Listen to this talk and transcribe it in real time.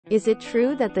Is it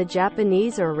true that the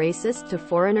Japanese are racist to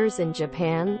foreigners in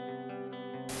Japan?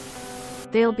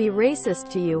 They'll be racist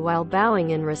to you while bowing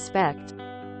in respect.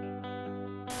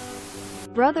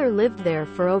 Brother lived there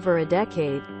for over a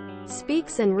decade.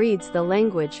 Speaks and reads the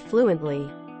language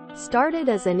fluently. Started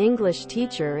as an English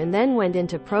teacher and then went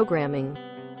into programming.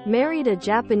 Married a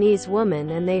Japanese woman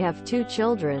and they have 2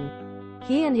 children.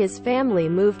 He and his family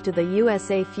moved to the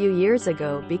USA a few years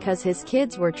ago because his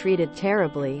kids were treated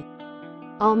terribly.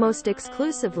 Almost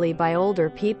exclusively by older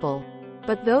people.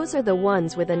 But those are the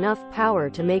ones with enough power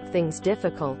to make things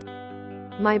difficult.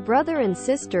 My brother and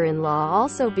sister-in-law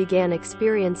also began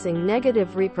experiencing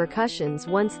negative repercussions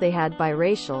once they had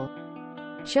biracial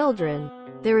children.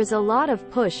 There is a lot of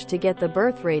push to get the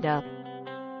birth rate up.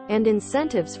 And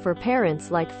incentives for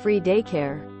parents like free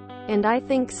daycare. And I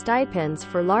think stipends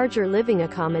for larger living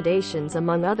accommodations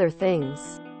among other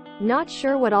things. Not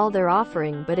sure what all they're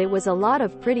offering, but it was a lot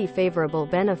of pretty favorable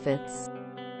benefits.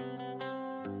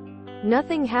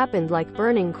 Nothing happened like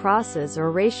burning crosses or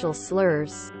racial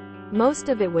slurs. Most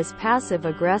of it was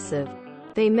passive-aggressive.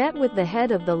 They met with the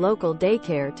head of the local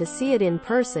daycare to see it in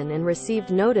person and received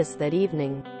notice that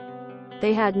evening.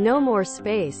 They had no more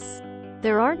space.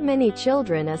 There aren't many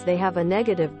children as they have a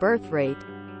negative birth rate.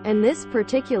 And this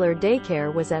particular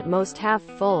daycare was at most half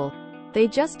full. They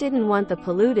just didn't want the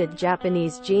polluted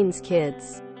Japanese genes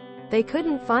kids. They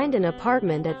couldn't find an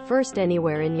apartment at first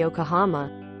anywhere in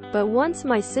Yokohama. But once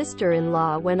my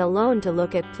sister-in-law went alone to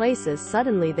look at places,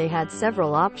 suddenly they had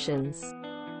several options.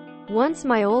 Once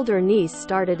my older niece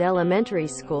started elementary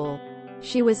school,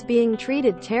 she was being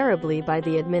treated terribly by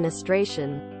the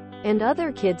administration. And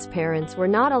other kids' parents were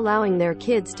not allowing their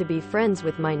kids to be friends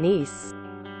with my niece.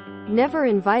 Never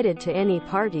invited to any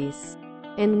parties.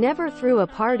 And never threw a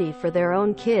party for their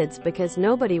own kids because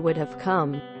nobody would have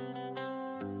come.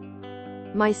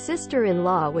 My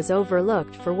sister-in-law was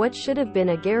overlooked for what should have been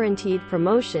a guaranteed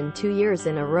promotion 2 years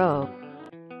in a row.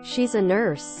 She's a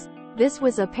nurse. This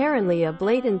was apparently a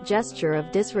blatant gesture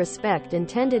of disrespect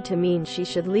intended to mean she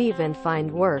should leave and find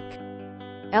work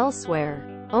elsewhere.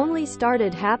 Only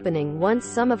started happening once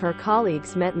some of her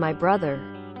colleagues met my brother.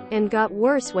 And got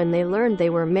worse when they learned they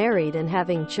were married and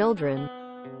having children.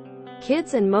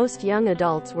 Kids and most young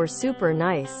adults were super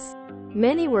nice.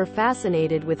 Many were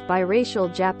fascinated with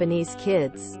biracial Japanese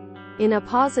kids. In a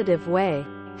positive way.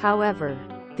 However,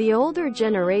 the older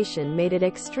generation made it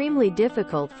extremely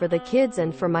difficult for the kids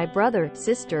and for my brother,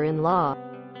 sister-in-law,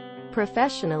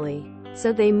 professionally.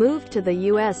 So they moved to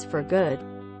the US for good.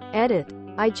 Edit.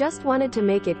 I just wanted to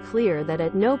make it clear that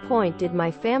at no point did my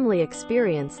family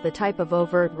experience the type of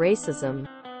overt racism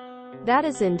that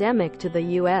is endemic to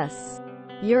the US,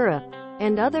 Europe,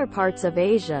 and other parts of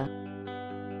Asia.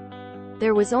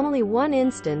 There was only one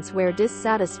instance where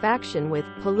dissatisfaction with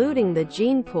polluting the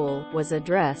gene pool was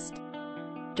addressed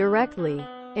directly,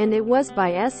 and it was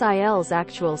by SIL's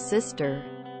actual sister.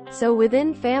 So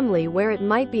within family where it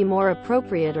might be more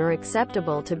appropriate or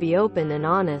acceptable to be open and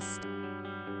honest.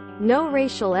 No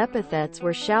racial epithets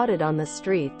were shouted on the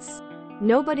streets.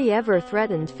 Nobody ever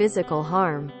threatened physical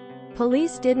harm.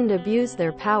 Police didn't abuse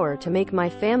their power to make my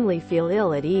family feel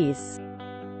ill at ease.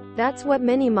 That's what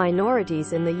many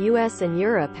minorities in the US and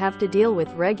Europe have to deal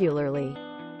with regularly.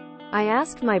 I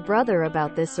asked my brother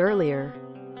about this earlier,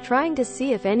 trying to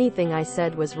see if anything I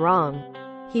said was wrong.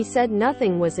 He said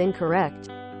nothing was incorrect,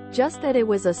 just that it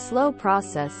was a slow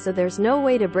process, so there's no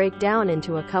way to break down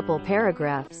into a couple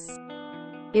paragraphs.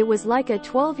 It was like a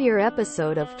 12-year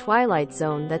episode of Twilight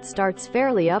Zone that starts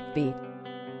fairly upbeat.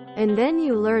 And then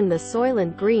you learn the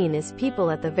Soylent Green is people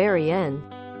at the very end.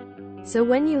 So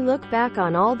when you look back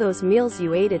on all those meals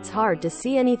you ate, it's hard to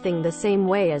see anything the same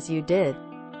way as you did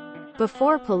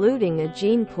before polluting a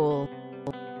gene pool.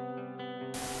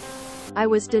 I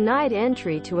was denied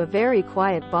entry to a very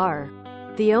quiet bar.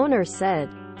 The owner said,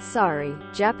 "Sorry,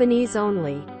 Japanese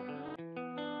only."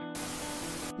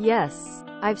 Yes,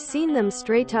 I've seen them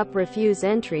straight up refuse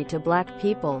entry to black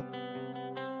people.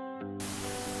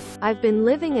 I've been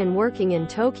living and working in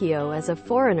Tokyo as a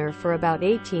foreigner for about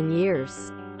 18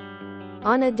 years.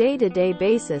 On a day-to-day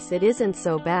basis it isn't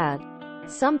so bad.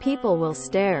 Some people will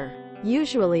stare,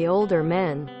 usually older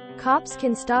men. Cops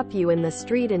can stop you in the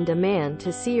street and demand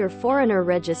to see your foreigner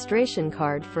registration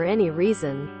card for any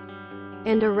reason,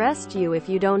 and arrest you if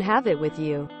you don't have it with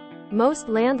you. Most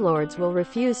landlords will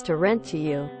refuse to rent to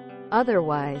you.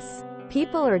 Otherwise,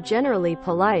 people are generally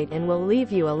polite and will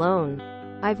leave you alone.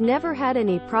 I've never had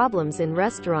any problems in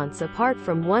restaurants apart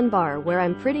from one bar where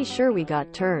I'm pretty sure we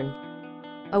got turned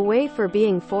away for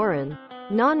being foreign.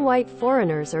 Non-white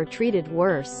foreigners are treated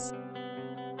worse.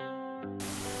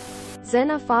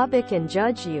 xenophobic and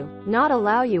judge you, not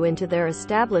allow you into their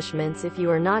establishments if you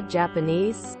are not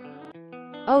Japanese?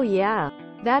 Oh yeah,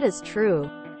 that is true.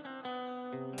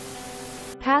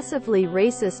 Passively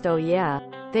racist. Oh yeah,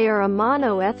 they are a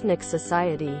mono-ethnic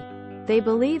society. They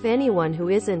believe anyone who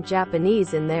isn't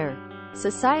Japanese in their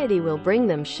society will bring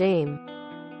them shame.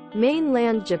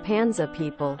 Mainland Japan's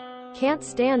people can't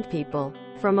stand people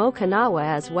from Okinawa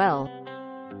as well.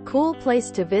 Cool place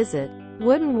to visit.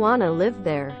 Wouldn't wanna live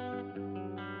there.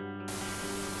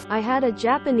 I had a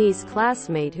Japanese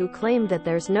classmate who claimed that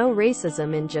there's no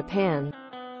racism in Japan.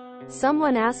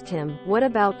 Someone asked him, what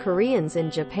about Koreans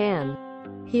in Japan?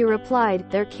 He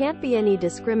replied, there can't be any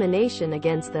discrimination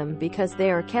against them because they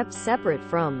are kept separate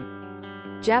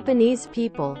from Japanese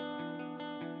people.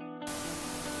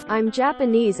 I'm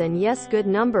Japanese and yes, good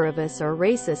number of us are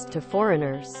racist to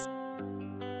foreigners.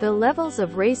 The levels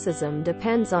of racism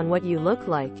depends on what you look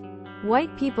like.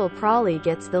 White people probably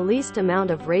gets the least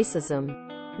amount of racism,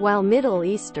 while Middle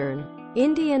Eastern,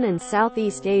 Indian and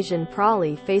Southeast Asian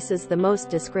probably faces the most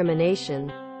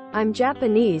discrimination. I'm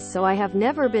Japanese, so I have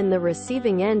never been the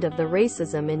receiving end of the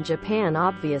racism in Japan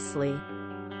obviously.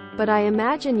 But I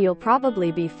imagine you'll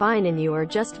probably be fine and you are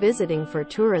just visiting for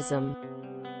tourism.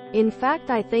 In fact,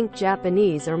 I think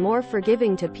Japanese are more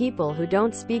forgiving to people who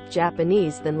don't speak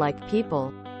Japanese than like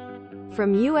people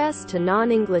from US to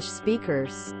non-English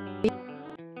speakers.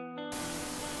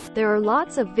 There are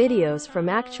lots of videos from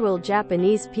actual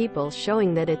Japanese people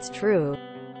showing that it's true.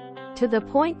 To the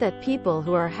point that people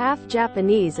who are half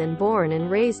Japanese and born and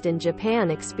raised in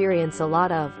Japan experience a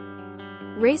lot of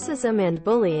racism and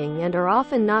bullying and are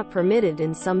often not permitted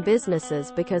in some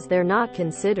businesses because they're not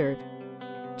considered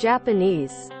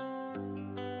Japanese.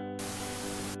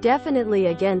 Definitely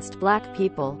against black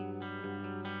people.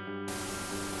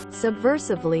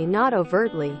 Subversively, not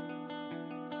overtly.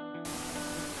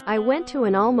 I went to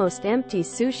an almost empty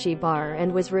sushi bar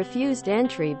and was refused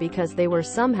entry because they were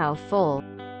somehow full.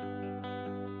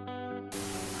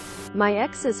 My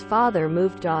ex's father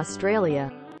moved to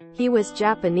Australia. He was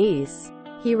Japanese.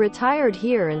 He retired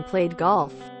here and played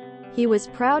golf. He was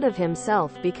proud of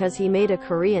himself because he made a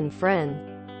Korean friend.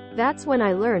 That's when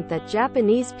I learned that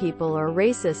Japanese people are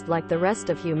racist like the rest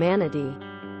of humanity.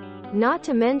 Not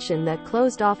to mention that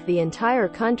closed off the entire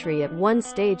country at one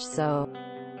stage, so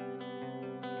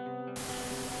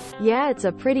yeah, it's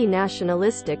a pretty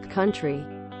nationalistic country.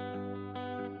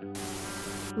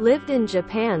 Lived in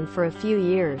Japan for a few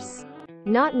years.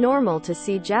 Not normal to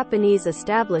see Japanese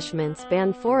establishments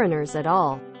ban foreigners at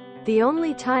all. The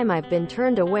only time I've been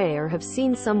turned away or have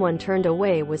seen someone turned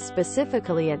away was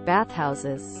specifically at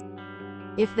bathhouses.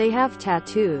 If they have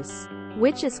tattoos,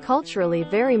 which is culturally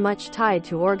very much tied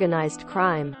to organized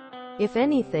crime. If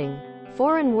anything,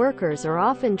 foreign workers are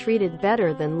often treated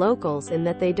better than locals in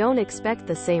that they don't expect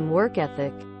the same work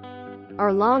ethic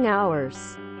or long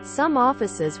hours. Some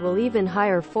offices will even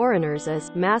hire foreigners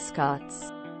as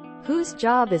mascots, whose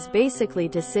job is basically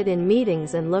to sit in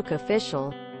meetings and look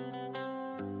official.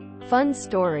 Fun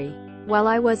story. While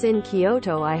I was in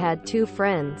Kyoto, I had two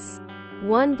friends,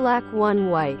 one black, one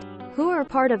white, who are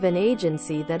part of an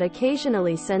agency that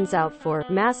occasionally sends out for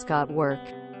mascot work.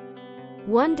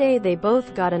 One day they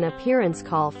both got an appearance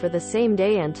call for the same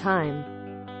day and time,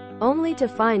 only to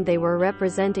find they were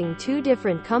representing two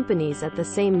different companies at the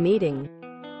same meeting.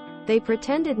 They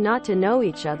pretended not to know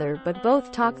each other but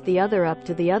both talked the other up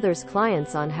to the other's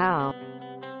clients on how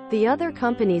the other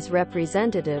company's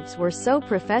representatives were so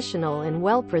professional and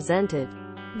well presented.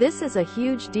 This is a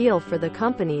huge deal for the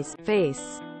company's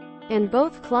face, and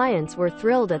both clients were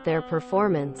thrilled at their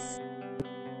performance.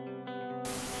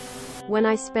 When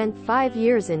I spent 5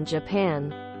 years in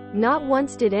Japan, not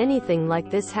once did anything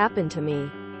like this happen to me.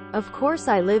 Of course,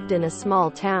 I lived in a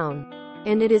small town,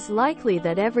 and it is likely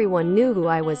that everyone knew who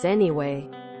I was anyway.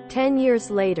 10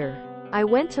 years later, I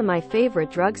went to my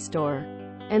favorite drugstore,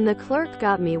 and the clerk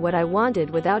got me what I wanted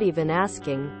without even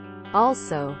asking.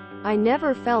 Also, I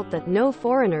never felt that no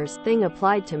foreigners thing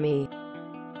applied to me.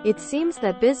 It seems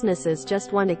that businesses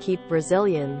just want to keep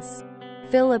Brazilians,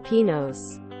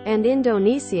 Filipinos, and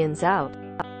Indonesians out.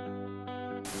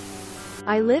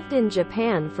 I lived in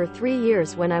Japan for 3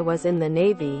 years when I was in the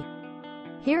Navy.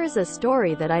 Here is a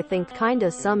story that I think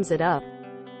kinda sums it up.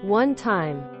 One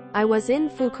time, I was in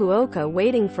Fukuoka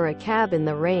waiting for a cab in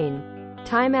the rain.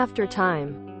 Time after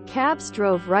time, cabs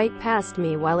drove right past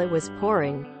me while it was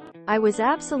pouring. I was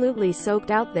absolutely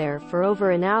soaked out there for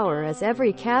over an hour as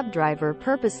every cab driver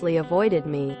purposely avoided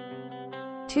me.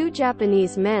 Two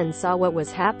Japanese men saw what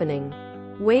was happening,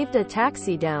 waved a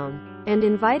taxi down, and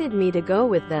invited me to go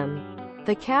with them.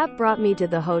 The cab brought me to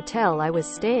the hotel I was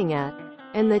staying at.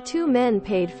 and the two men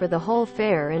paid for the whole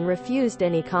fare and refused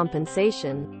any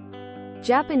compensation.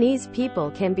 Japanese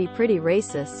people can be pretty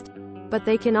racist, but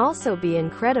they can also be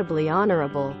incredibly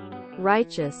honorable,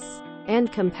 righteous,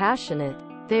 and compassionate.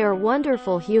 They are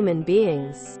wonderful human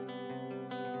beings.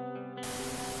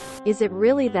 Is it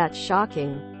really that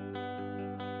shocking?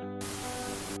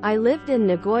 I lived in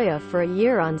Nagoya for a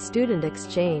year on student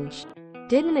exchange.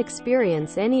 Didn't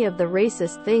experience any of the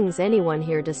racist things anyone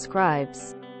here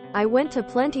describes. I went to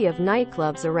plenty of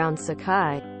nightclubs around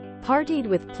Sakai, partied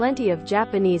with plenty of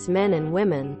Japanese men and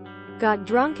women, got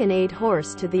drunk and ate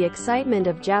horse to the excitement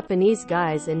of Japanese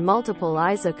guys in multiple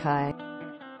izakayas.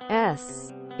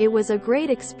 It was a great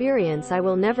experience I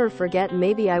will never forget.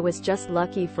 Maybe I was just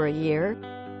lucky for a year.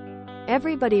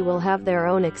 Everybody will have their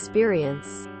own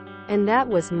experience, and that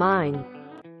was mine.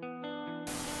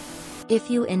 If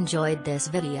you enjoyed this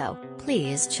video,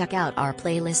 please check out our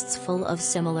playlists full of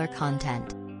similar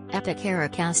content. Epic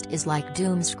Eracast is like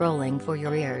doom scrolling for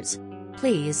your ears.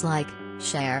 Please like,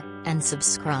 share, and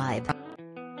subscribe.